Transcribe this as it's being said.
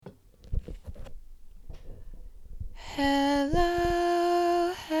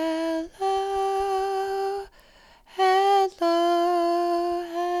Hello, hello, hello,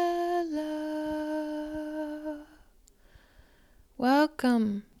 hello.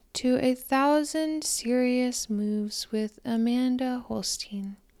 Welcome to 1,000 Serious Moves with Amanda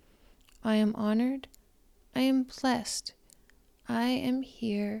Holstein. I am honored. I am blessed. I am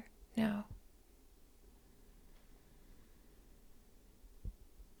here now.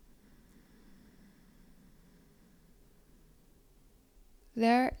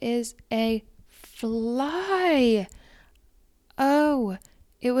 There is a fly. Oh,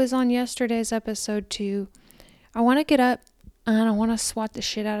 it was on yesterday's episode too. I want to get up and I want to swat the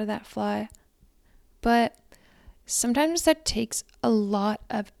shit out of that fly. But sometimes that takes a lot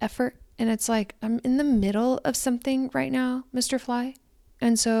of effort. And it's like, I'm in the middle of something right now, Mr. Fly.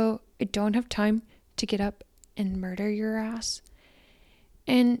 And so I don't have time to get up and murder your ass.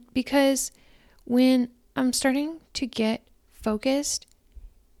 And because when I'm starting to get focused,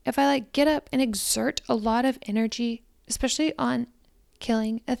 if I get up and exert a lot of energy, especially on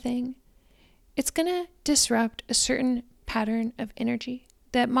killing a thing, it's going to disrupt a certain pattern of energy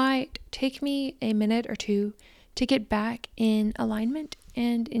that might take me a minute or two to get back in alignment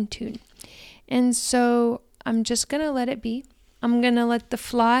and in tune. And so I'm just going to let it be. I'm going to let the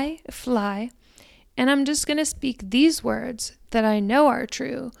fly fly. And I'm just going to speak these words that I know are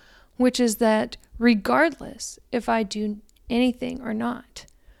true, which is that regardless if I do anything or not,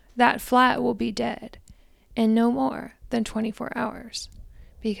 that fly will be dead in no more than 24 hours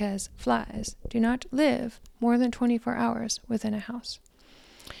because flies do not live more than 24 hours within a house.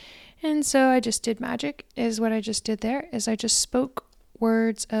 And so I just did magic is what I just did there is I just spoke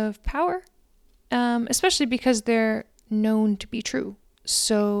words of power, especially because they're known to be true.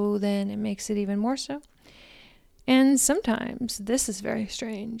 So then it makes it even more so. And sometimes, this is very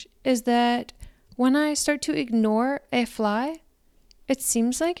strange, is that when I start to ignore a fly, it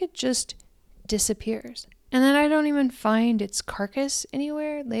seems like it just disappears. And then I don't even find its carcass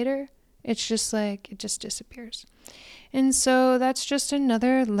anywhere later. It's just like, it just disappears. And so that's just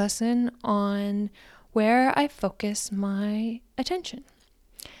another lesson on where I focus my attention.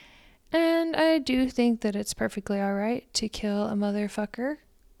 And I do think that it's perfectly all right to kill a motherfucker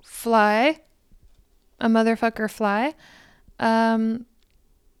fly.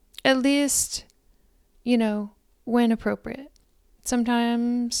 At least, when appropriate.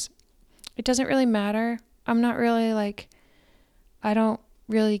 Sometimes it doesn't really matter. I'm not really I don't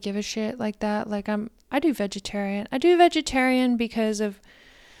really give a shit like that. I do vegetarian. I do vegetarian because of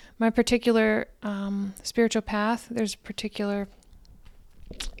my particular spiritual path. There's a particular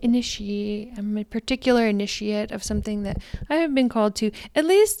initiate. I'm a particular initiate of something that I have been called to, at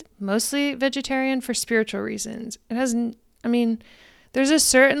least mostly vegetarian for spiritual reasons. It hasn't, there's a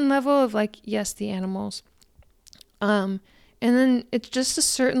certain level of yes, the animals. And then it's just a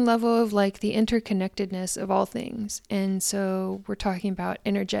certain level of the interconnectedness of all things. And so we're talking about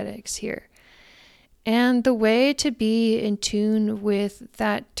energetics here. And the way to be in tune with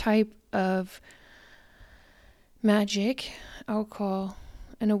that type of magic, I'll call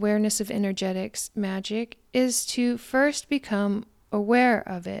an awareness of energetics magic, is to first become aware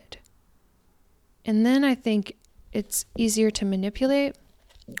of it. And then I think it's easier to manipulate,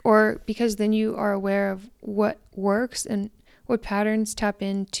 or because then you are aware of what works and what patterns tap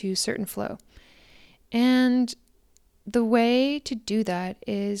into certain flow. And the way to do that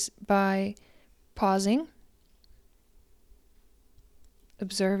is by pausing,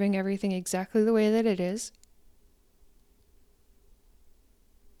 observing everything exactly the way that it is.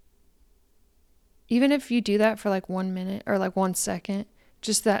 Even if you do that for 1 minute or 1 second,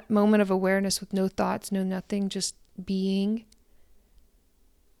 just that moment of awareness with no thoughts, no nothing, just being.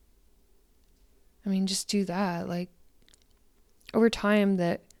 Just do that. Over time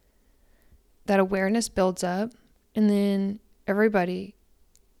that awareness builds up, and then everybody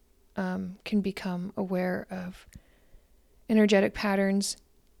can become aware of energetic patterns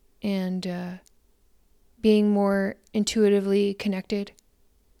and being more intuitively connected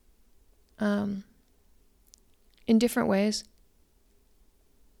in different ways.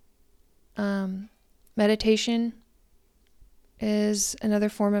 Meditation is another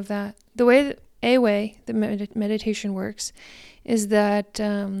form of that. The way that meditation works is that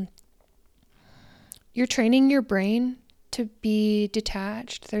you're training your brain to be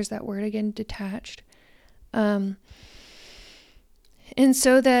detached. There's that word again, detached. And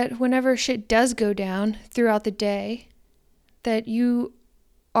so that whenever shit does go down throughout the day, that you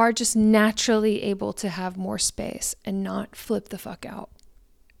are just naturally able to have more space and not flip the fuck out.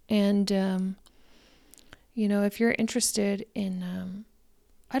 And, if you're interested in,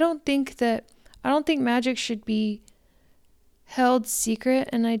 I don't think magic should be held secret,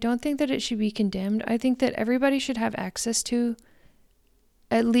 and I don't think that it should be condemned. I think that everybody should have access to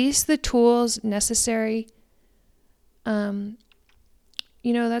at least the tools necessary.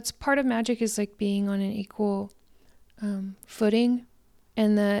 That's part of magic, is like being on an equal footing,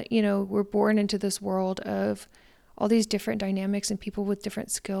 and that, we're born into this world of all these different dynamics and people with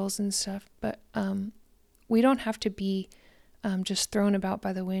different skills and stuff. But we don't have to be just thrown about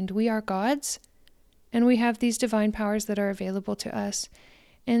by the wind. We are gods, and we have these divine powers that are available to us.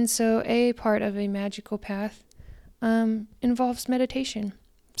 And so a part of a magical path involves meditation.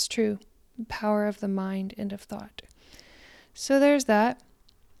 It's true. Power of the mind and of thought. So there's that.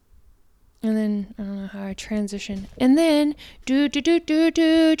 And then, I don't know how I transition. And then,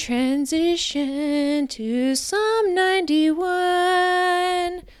 transition to Psalm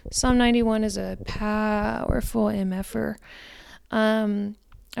 91. Psalm 91 is a powerful MFer.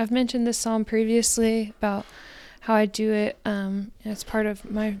 I've mentioned this psalm previously about how I do it. It's part of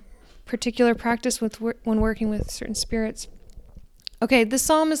my particular practice when working with certain spirits. Okay, this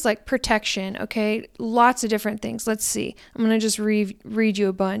psalm is like protection, okay? Lots of different things. Let's see. I'm going to just read you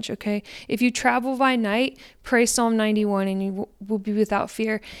a bunch, okay? If you travel by night, pray Psalm 91 and you will be without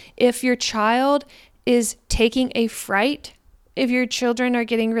fear. If your child is taking a fright, if your children are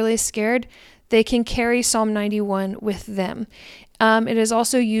getting really scared, they can carry Psalm 91 with them. It is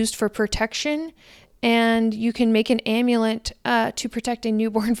also used for protection, and you can make an amulet to protect a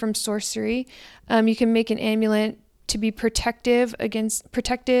newborn from sorcery. You can make an amulet to be protective against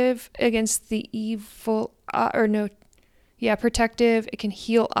the evil, protective. It can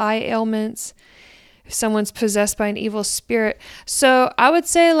heal eye ailments if someone's possessed by an evil spirit. So I would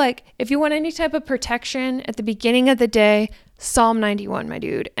say, like, if you want any type of protection at the beginning of the day, Psalm 91, my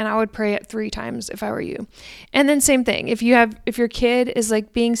dude. And I would pray it 3 times if I were you. And then same thing, if your kid is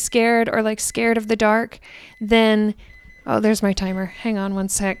like being scared or like scared of the dark, then, there's my timer. Hang on one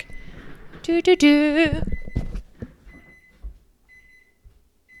sec.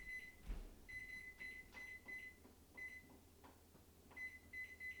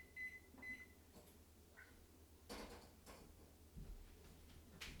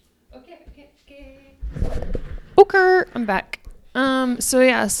 Okay, I'm back.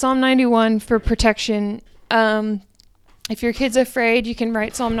 Psalm 91 for protection. If your kid's afraid, you can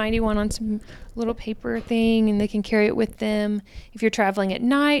write Psalm 91 on some little paper thing and they can carry it with them. If you're traveling at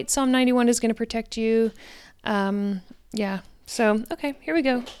night, Psalm 91 is going to protect you. So, okay, here we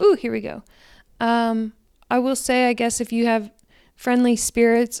go. I will say, I guess if you have friendly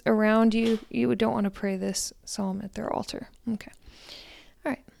spirits around you, you don't want to pray this psalm at their altar. Okay.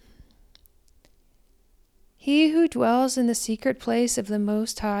 All right. He who dwells in the secret place of the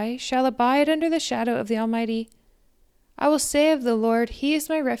Most High shall abide under the shadow of the Almighty. I will say of the Lord, He is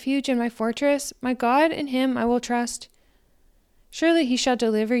my refuge and my fortress, my God, in Him I will trust. Surely He shall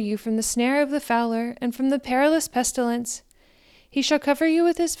deliver you from the snare of the fowler and from the perilous pestilence. He shall cover you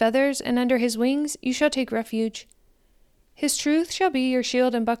with His feathers, and under His wings you shall take refuge. His truth shall be your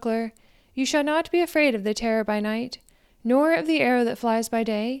shield and buckler. You shall not be afraid of the terror by night, nor of the arrow that flies by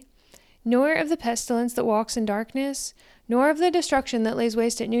day, nor of the pestilence that walks in darkness, nor of the destruction that lays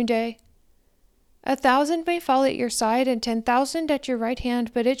waste at noonday. 1,000 may fall at your side, and 10,000 at your right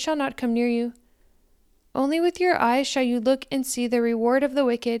hand, but it shall not come near you. Only with your eyes shall you look and see the reward of the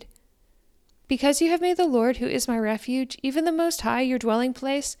wicked. Because you have made the Lord, who is my refuge, even the Most High, your dwelling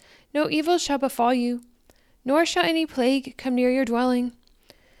place, no evil shall befall you, nor shall any plague come near your dwelling.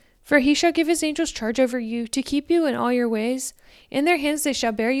 For He shall give His angels charge over you, to keep you in all your ways. In their hands they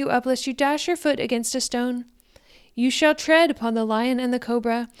shall bear you up, lest you dash your foot against a stone. You shall tread upon the lion and the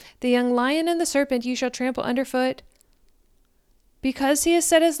cobra, the young lion and the serpent you shall trample underfoot. Because He has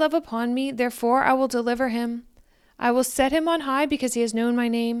set His love upon me, therefore I will deliver him. I will set him on high, because he has known my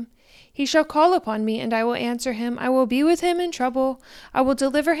name. He shall call upon me, and I will answer him. I will be with him in trouble. I will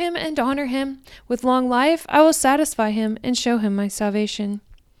deliver him and honor him. With long life I will satisfy him and show him my salvation.